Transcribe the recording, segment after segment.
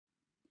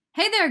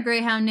Hey there,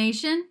 Greyhound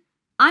Nation!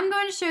 I'm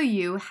going to show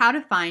you how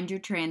to find your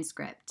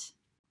transcript.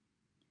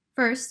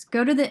 First,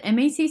 go to the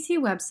MACC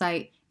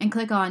website and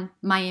click on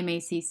My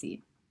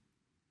MACC.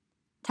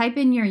 Type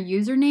in your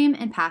username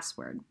and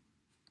password.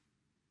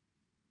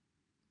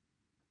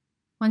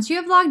 Once you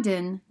have logged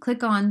in,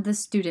 click on the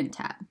Student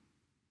tab.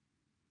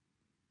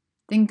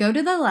 Then go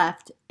to the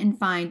left and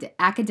find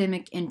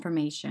Academic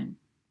Information.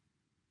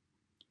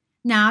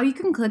 Now you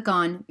can click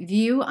on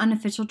View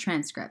Unofficial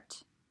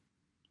Transcript.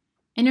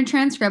 And your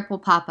transcript will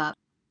pop up.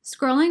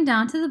 Scrolling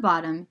down to the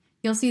bottom,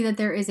 you'll see that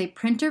there is a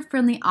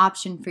printer-friendly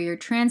option for your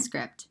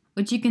transcript,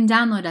 which you can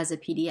download as a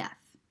PDF.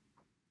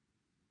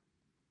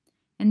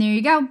 And there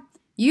you go.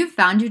 You've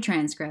found your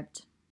transcript.